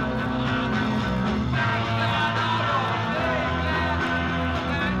 That's that I don't think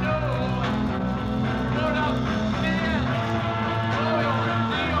that I know. Put up this for your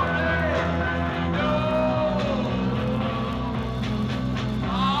DNA. No.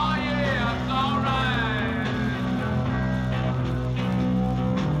 Oh yeah, it's all right.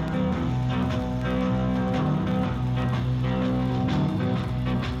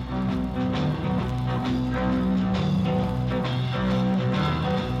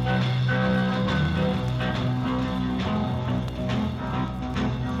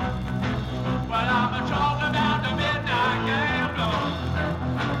 Well, I'm talking about the midnight gambler,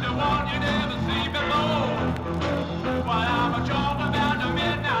 the one you never seen before. Well, I'm talking about the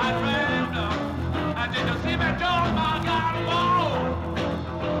midnight rambler, and did you see me talking about God wall?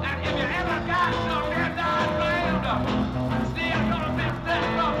 And if you ever got some midnight rambler, still gonna be set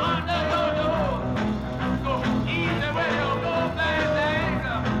from under your door. Go easy where you go, baby.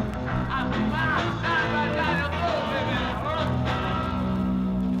 I see my side right down your throat, baby.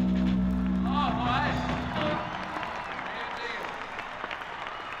 Oh, boy. Real deal.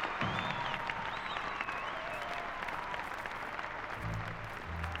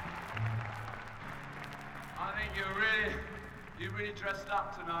 I think you really dressed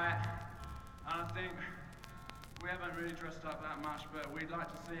up tonight, and I think we haven't really dressed up that much, but we'd like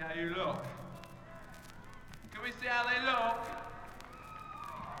to see how you look. Can we see how they look?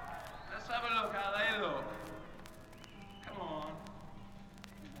 Let's have a look how they look. Come on.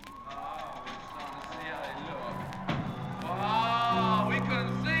 Oh, we're starting to see how they look. Oh, we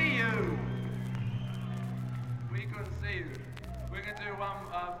couldn't see you. We couldn't see you. We're going to do one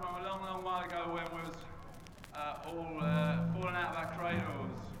from a long, long while ago when we was all falling out of our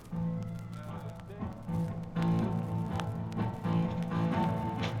cradles.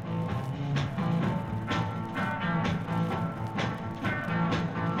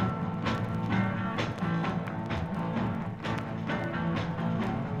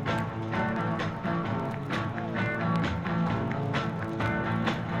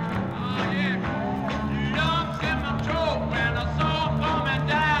 Oh yeah, lumps in my throat when I saw coming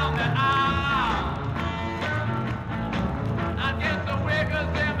down the aisle.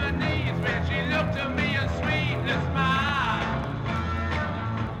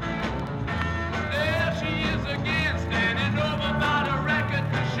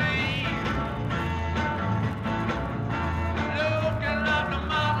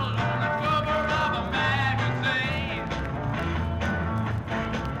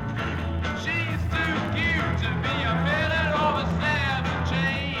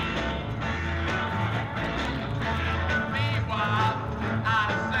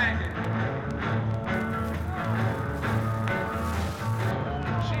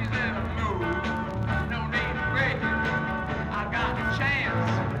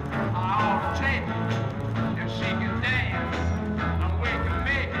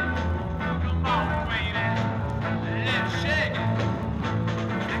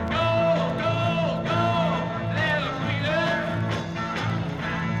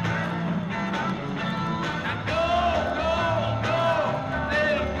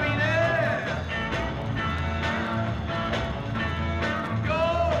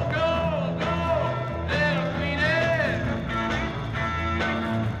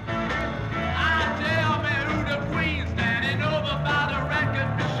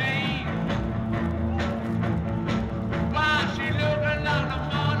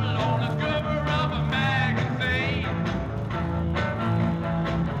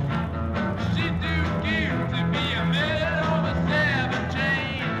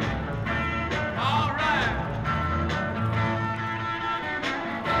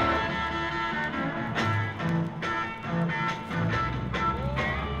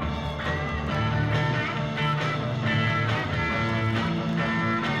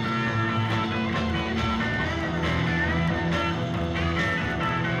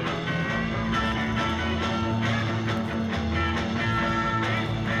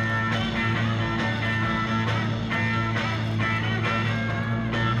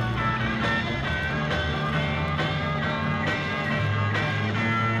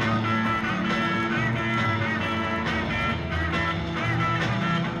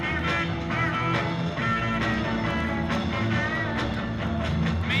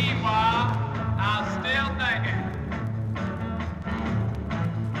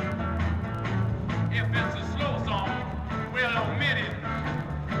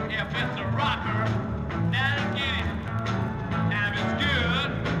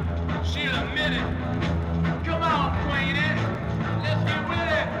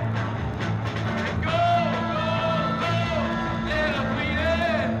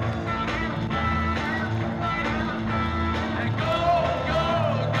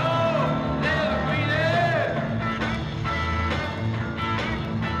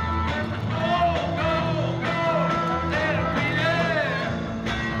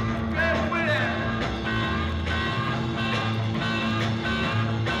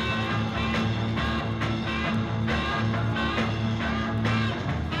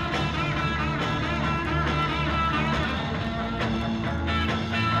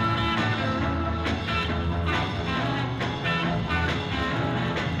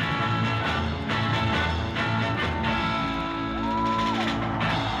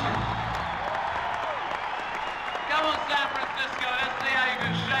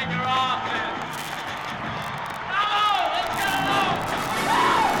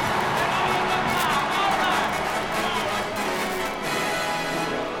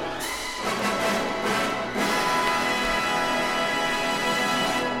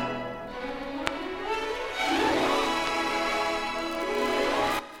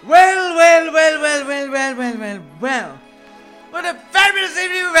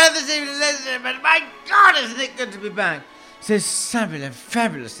 evening, ladies and gentlemen. My God, isn't it good to be back? So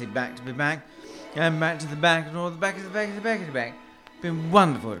fabulously back to be back. And back to the back and all the back of the back of the back of the back. Been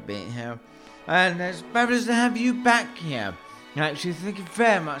wonderful to be here. And it's fabulous to have you back here. Actually, thank you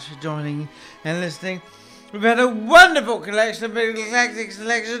very much for joining and listening. We've had a wonderful collection, a very eclectic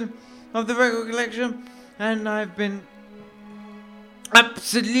selection of the record collection. And I've been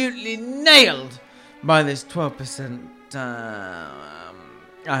absolutely nailed by this 12%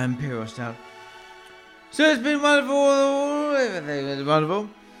 Imperial Stout. So it's been wonderful, everything is wonderful.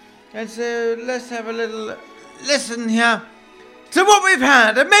 And so let's have a little listen here to what we've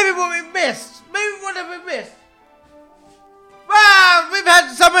had and maybe what we've missed. Maybe what have we missed? Well, we've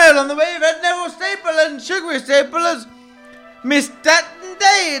had some ale on the way. We've had Neville Staple and Sugary Staple as Miss that and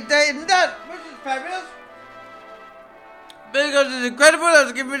day and that, which is fabulous. Because it's incredible. I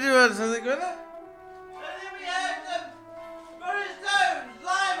was giving you something with it. And then we had Boris Stones,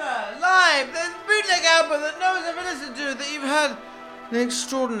 Live. There's a bootleg album that no one's ever listened to that you've had an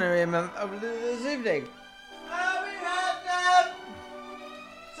extraordinary amount of this evening. We had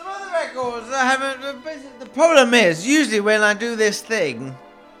some other records that I haven't. The problem is, usually when I do this thing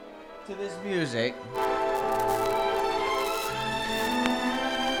to this music,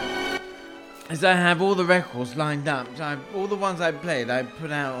 is I have all the records lined up. So all the ones I played, I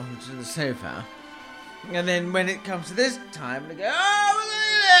put out onto the sofa. And then when it comes to this time, I go,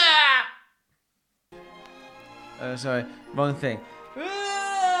 oh, sorry, wrong thing.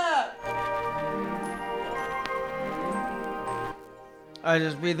 I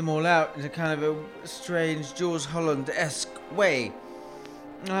just read them all out in a kind of a strange Jules Holland-esque way.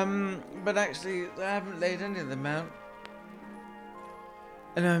 But actually, I haven't laid any of them out.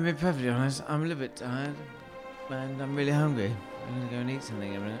 And I'll be perfectly honest, I'm a little bit tired. And I'm really hungry. I'm going to go and eat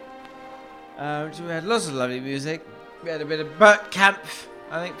something in a minute. So we had lots of lovely music. We had a bit of Bert Kampf,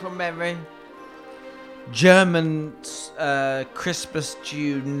 I think, from memory. German Christmas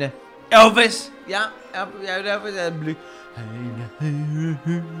tune. Elvis, yeah, Elvis,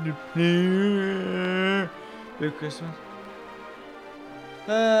 Blue Christmas.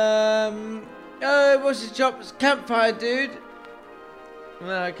 What's his job? It's Campfire Dude.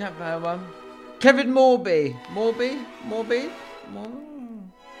 No, Campfire one. Kevin Morby.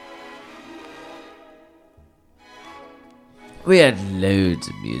 We had loads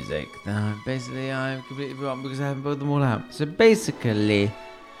of music. Basically, I'm completely forgotten because I haven't put them all out. So basically,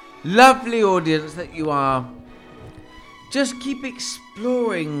 lovely audience that you are, just keep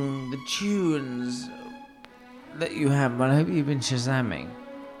exploring the tunes that you have. I hope you've been shazamming.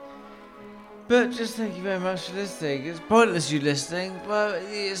 But just thank you very much for listening. It's pointless you listening, but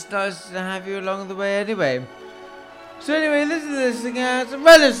it's nice to have you along the way anyway. So anyway, this is listening out. It's a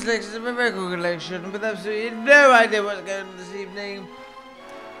random selection of a record collection with absolutely no idea what's going on this evening.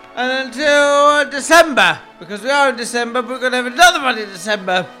 And until December, because we are in December, we're going to have another one in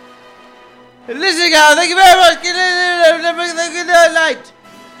December. Listening out, thank you very much. Good night.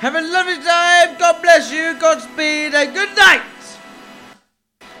 Have a lovely time. God bless you. Godspeed and good night.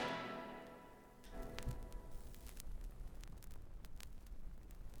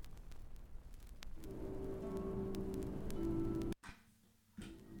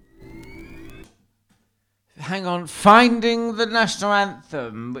 Hang on, Finding the National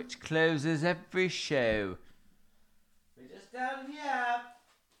Anthem, which closes every show. We're just down here.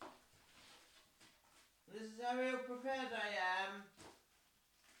 This is how ill prepared I am.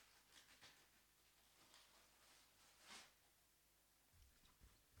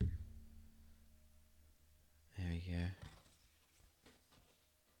 There we go.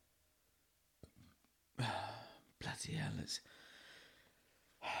 Bloody hell, it's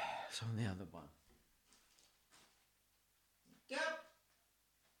on the other one. Go!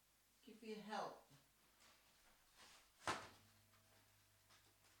 Give me help.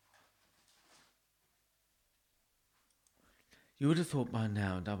 You would have thought by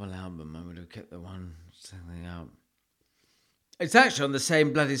now, double album, I would have kept the one something out. It's actually on the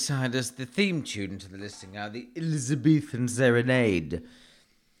same bloody side as the theme tune to the listing now, the Elizabethan Serenade.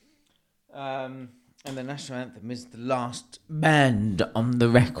 And the National Anthem is the last band on the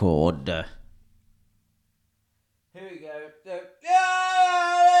record. Here we go.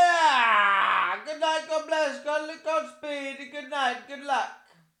 Good night, God bless, Godspeed, good night, good luck.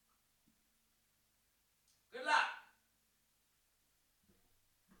 Good luck.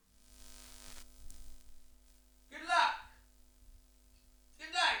 Good luck.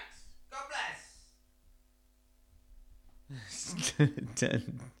 Good night. God bless.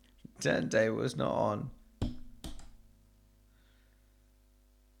 Dante was not on.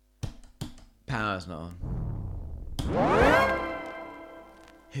 Power's not on.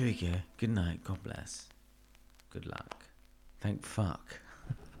 Here we go. Good night. God bless. Good luck. Thank fuck.